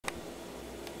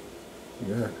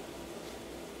Yeah.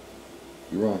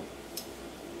 You're on.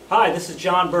 Hi, this is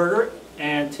John Berger,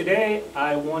 and today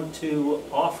I want to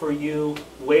offer you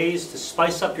ways to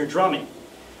spice up your drumming.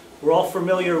 We're all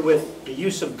familiar with the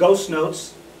use of ghost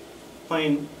notes,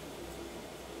 playing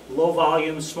low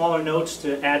volume, smaller notes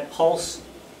to add pulse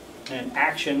and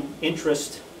action,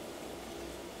 interest,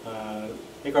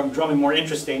 make our drumming more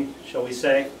interesting, shall we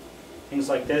say. Things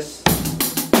like this.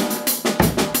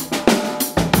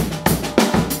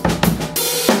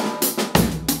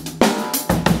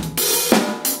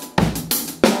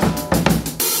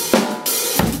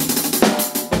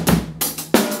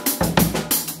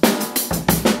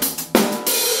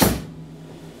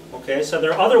 Okay, so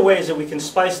there are other ways that we can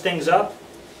spice things up.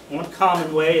 One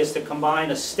common way is to combine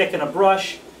a stick and a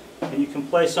brush, and you can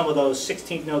play some of those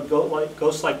 16th note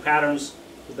ghost-like patterns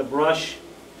with the brush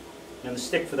and the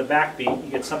stick for the backbeat.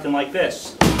 You get something like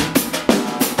this.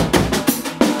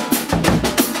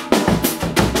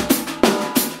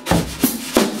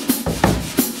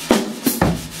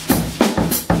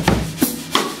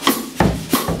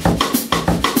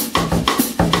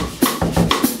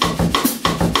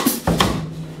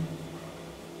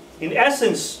 In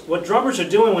essence, what drummers are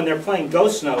doing when they're playing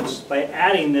ghost notes, by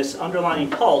adding this underlying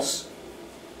pulse,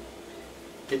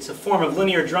 it's a form of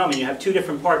linear drumming. You have two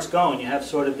different parts going. You have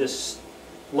sort of this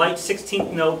light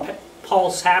 16th note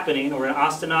pulse happening, or an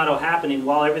ostinato happening,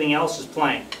 while everything else is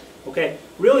playing. Okay?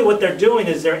 Really what they're doing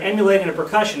is they're emulating a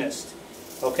percussionist.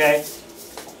 Okay?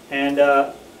 And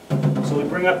so we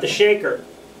bring up the shaker.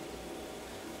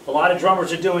 A lot of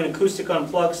drummers are doing acoustic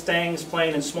unplugged things,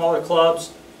 playing in smaller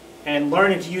clubs, and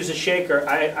learning to use a shaker.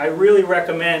 I really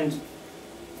recommend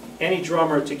any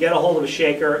drummer to get a hold of a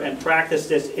shaker and practice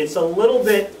this. It's a little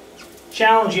bit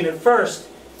challenging at first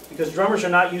because drummers are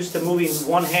not used to moving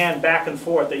one hand back and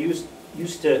forth. They're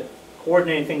used to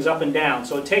coordinating things up and down.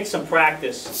 So it takes some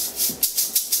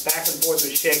practice back and forth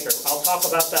with a shaker. I'll talk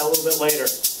about that a little bit later.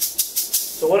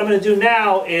 So what I'm going to do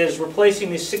now is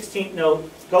replacing these 16th note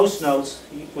ghost notes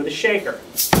with a shaker.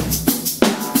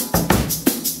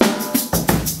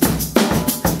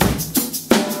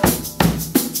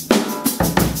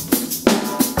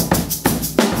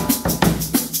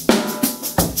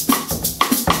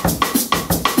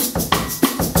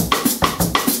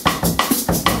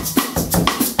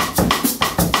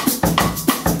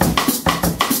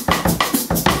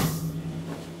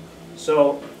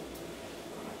 So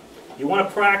you want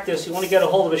to practice, you want to get a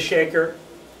hold of a shaker,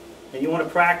 and you want to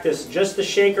practice just the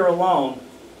shaker alone,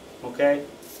 okay,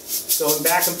 going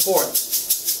back and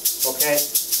forth, okay,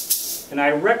 and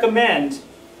I recommend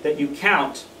that you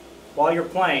count while you're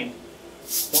playing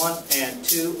 1 and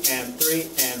 2 and 3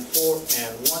 and 4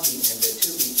 and 1 E and a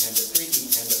 2 E and a 3 E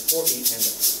and a 4 E and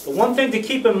a... The one thing to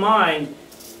keep in mind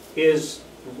is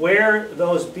where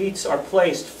those beats are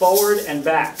placed, forward and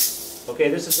back. Okay,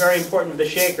 this is very important with the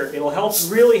shaker. It'll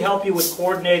really help you with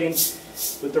coordinating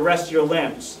with the rest of your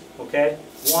limbs. Okay,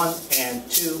 1 and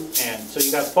 2 and. So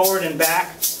you got forward and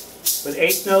back with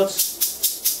eighth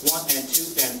notes. 1 and 2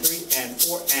 and 3 and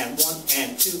 4 and 1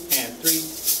 and 2 and 3.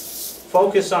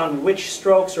 Focus on which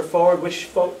strokes are forward, which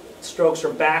strokes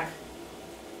are back,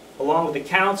 along with the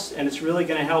counts, and it's really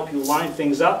going to help you line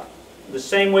things up the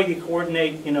same way you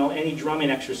coordinate, any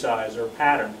drumming exercise or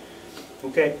pattern.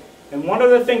 Okay. And one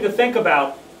other thing to think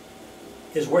about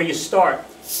is where you start,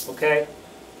 okay?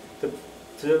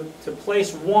 To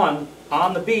place 1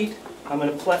 on the beat, I'm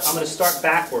going to start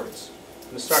backwards. I'm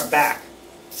going to start back.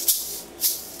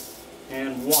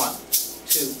 And 1,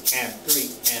 2, and 3,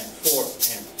 and 4,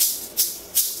 and...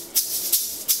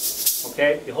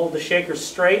 Okay, you hold the shaker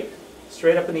straight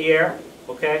up in the air,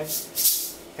 okay?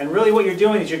 And really what you're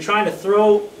doing is you're trying to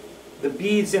throw the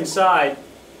beads inside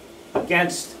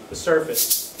against the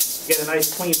surface. Get a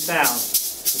nice clean sound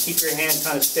and keep your hand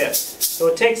kind of stiff. So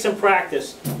it takes some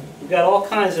practice. We've got all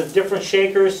kinds of different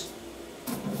shakers.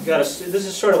 This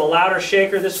is sort of a louder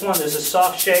shaker. This one is a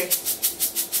soft shake.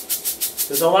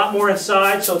 There's a lot more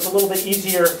inside, so it's a little bit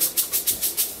easier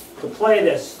to play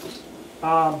this.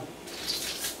 All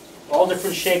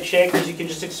different shaped shakers. You can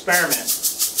just experiment.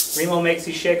 Remo makes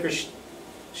these shakers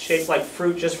shaped like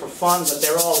fruit just for fun, but they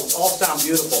all sound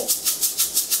beautiful.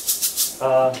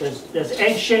 There's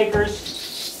egg shakers,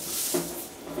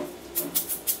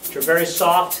 which are very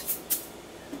soft.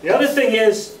 The other thing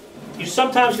is, you're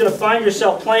sometimes going to find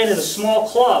yourself playing in a small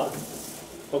club,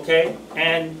 okay,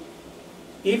 and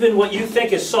even what you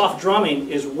think is soft drumming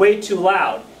is way too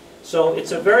loud. So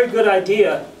it's a very good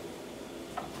idea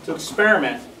to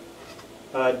experiment.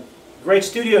 Great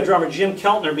studio drummer Jim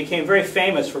Keltner became very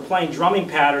famous for playing drumming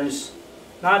patterns,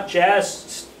 not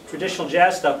jazz traditional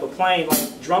jazz stuff, but playing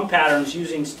like drum patterns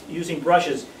using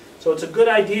brushes. So it's a good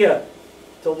idea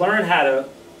to learn how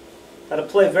to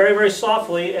play very, very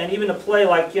softly, and even to play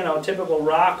like, you know, typical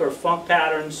rock or funk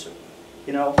patterns,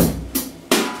 you know.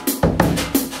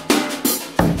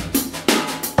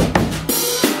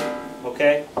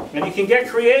 Okay? And you can get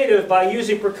creative by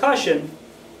using percussion.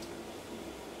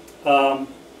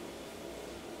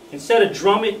 Instead of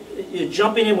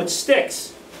jumping in with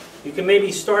sticks, you can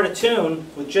maybe start a tune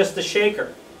with just the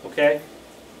shaker. Okay?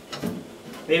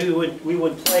 Maybe we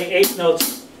would play 8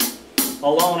 notes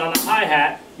alone on the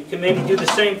hi-hat. You can maybe do the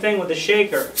same thing with the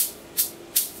shaker.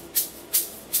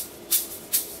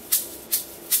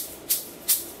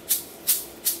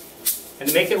 And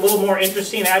to make it a little more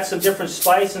interesting, add some different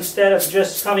spice. Instead of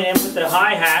just coming in with the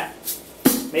hi-hat,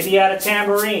 maybe add a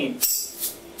tambourine.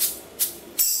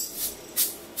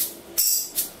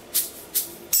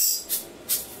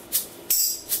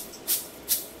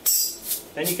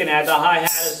 Then you can add the hi-hat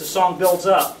as the song builds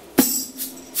up.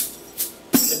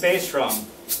 And the bass drum.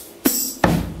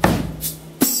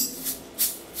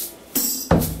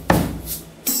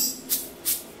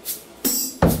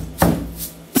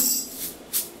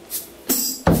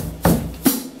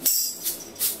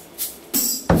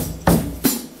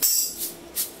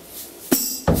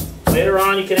 Later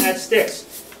on you can add sticks.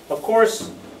 Of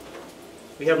course,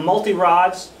 we have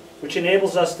multi-rods, which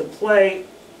enables us to play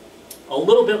a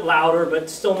little bit louder but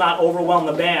still not overwhelm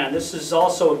the band. This is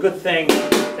also a good thing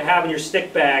to have in your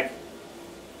stick bag.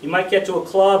 You might get to a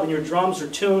club and your drums are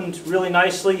tuned really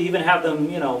nicely, you even have them,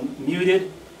 you know,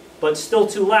 muted, but still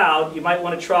too loud. You might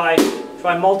want to try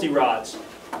multi-rods.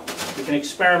 You can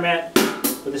experiment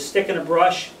with a stick and a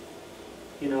brush,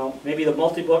 you know, maybe the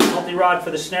multi-rod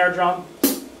for the snare drum.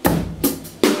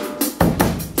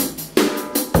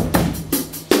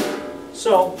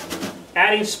 So,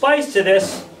 adding spice to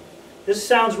this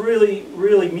sounds really,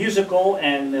 really musical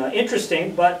and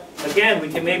interesting, but again, we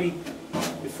can maybe,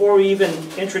 before we even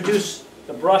introduce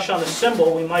the brush on the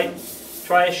cymbal, we might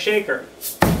try a shaker.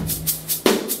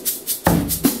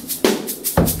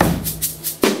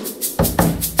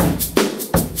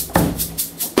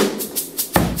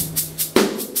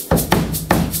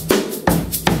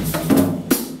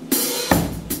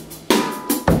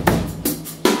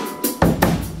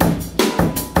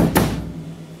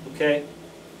 Okay,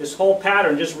 this whole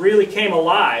pattern just really came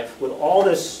alive with all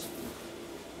this,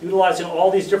 utilizing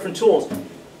all these different tools.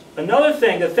 Another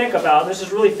thing to think about, this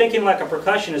is really thinking like a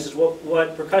percussionist, is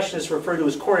what percussionists refer to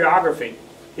as choreography,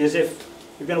 is if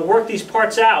you're going to work these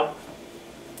parts out,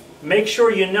 make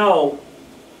sure you know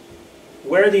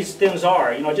where these things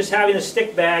are. You know, just having a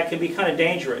stick bag can be kind of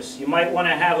dangerous. You might want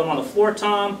to have them on the floor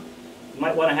tom, you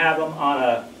might want to have them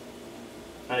on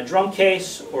a drum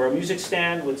case or a music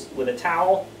stand with a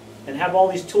towel, and have all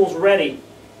these tools ready,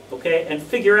 okay, and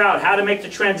figure out how to make the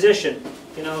transition.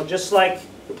 You know, just like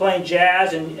you're playing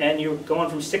jazz and you're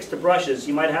going from sticks to brushes,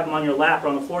 you might have them on your lap or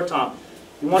on the floor tom.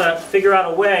 You want to figure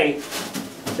out a way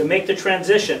to make the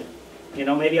transition. You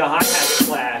know, maybe a hi-hat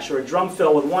slash or a drum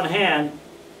fill with one hand,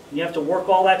 and you have to work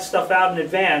all that stuff out in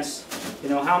advance. You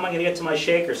know, how am I going to get to my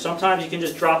shaker? Sometimes you can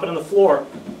just drop it on the floor.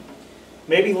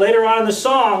 Maybe later on in the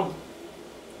song,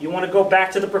 you want to go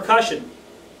back to the percussion.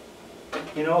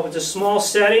 You know, if it's a small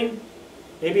setting,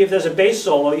 maybe if there's a bass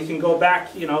solo, you can go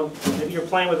back, you know, maybe you're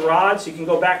playing with rods, you can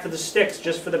go back to the sticks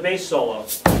just for the bass solo.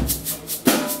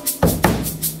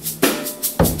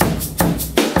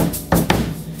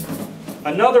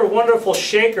 Another wonderful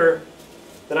shaker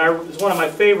that is one of my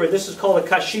favorite, this is called a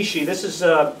kashishi. This is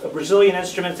a Brazilian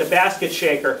instrument, it's a basket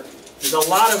shaker. There's a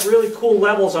lot of really cool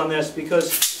levels on this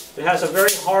because it has a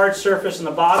very hard surface in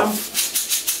the bottom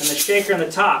and the shaker in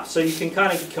the top, so you can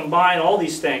kind of combine all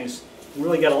these things and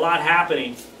really get a lot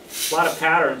happening, a lot of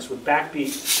patterns with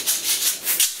backbeat.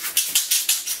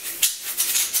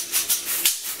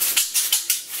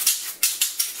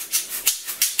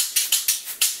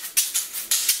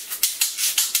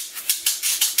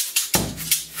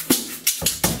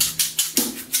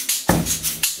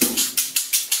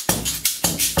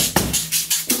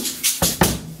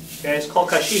 Okay, it's called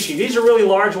kashishi. These are really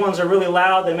large ones, they're really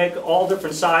loud, they make all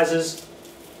different sizes.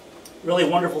 Really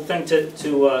wonderful thing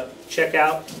to check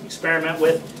out, experiment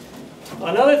with.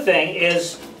 Another thing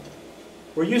is,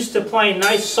 we're used to playing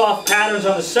nice soft patterns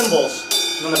on the cymbals,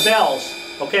 and on the bells,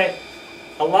 okay?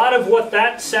 A lot of what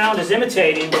that sound is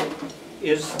imitating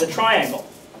is the triangle.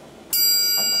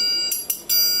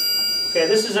 Okay,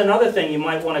 this is another thing you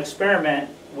might want to experiment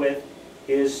with,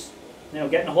 is, you know,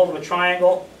 getting a hold of a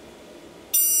triangle.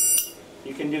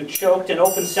 You can do choked and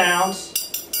open sounds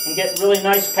and get really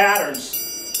nice patterns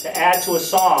to add to a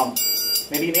song.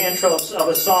 Maybe the intro of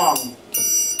a song.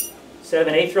 Instead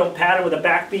of an eighth note pattern with a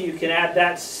backbeat, you can add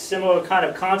that similar kind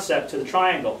of concept to the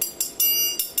triangle.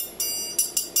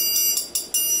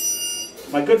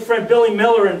 My good friend Billy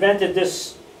Miller invented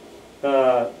this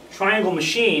triangle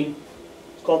machine.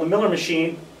 It's called the Miller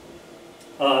machine.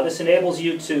 This enables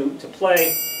you to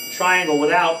play triangle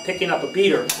without picking up a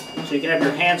beater, so you can have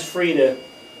your hands free to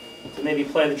maybe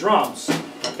play the drums.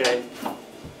 Okay.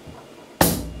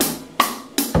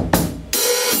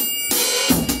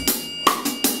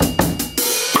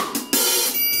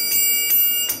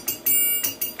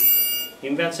 He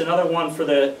invents another one for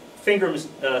the finger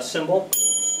cymbal.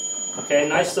 Okay,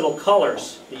 nice little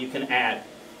colors that you can add.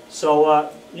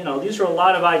 So, you know, these are a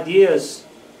lot of ideas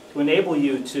to enable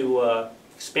you to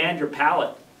expand your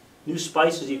palette. New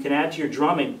spices you can add to your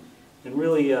drumming and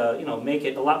really, you know, make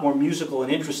it a lot more musical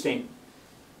and interesting.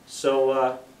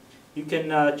 So, you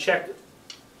can check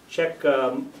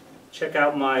out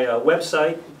my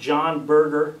website,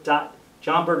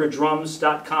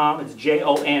 johnbergerdrums.com. It's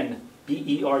JONBERGER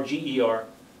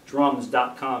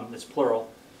drums.com. It's plural.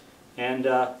 And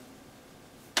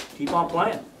keep on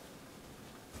playing.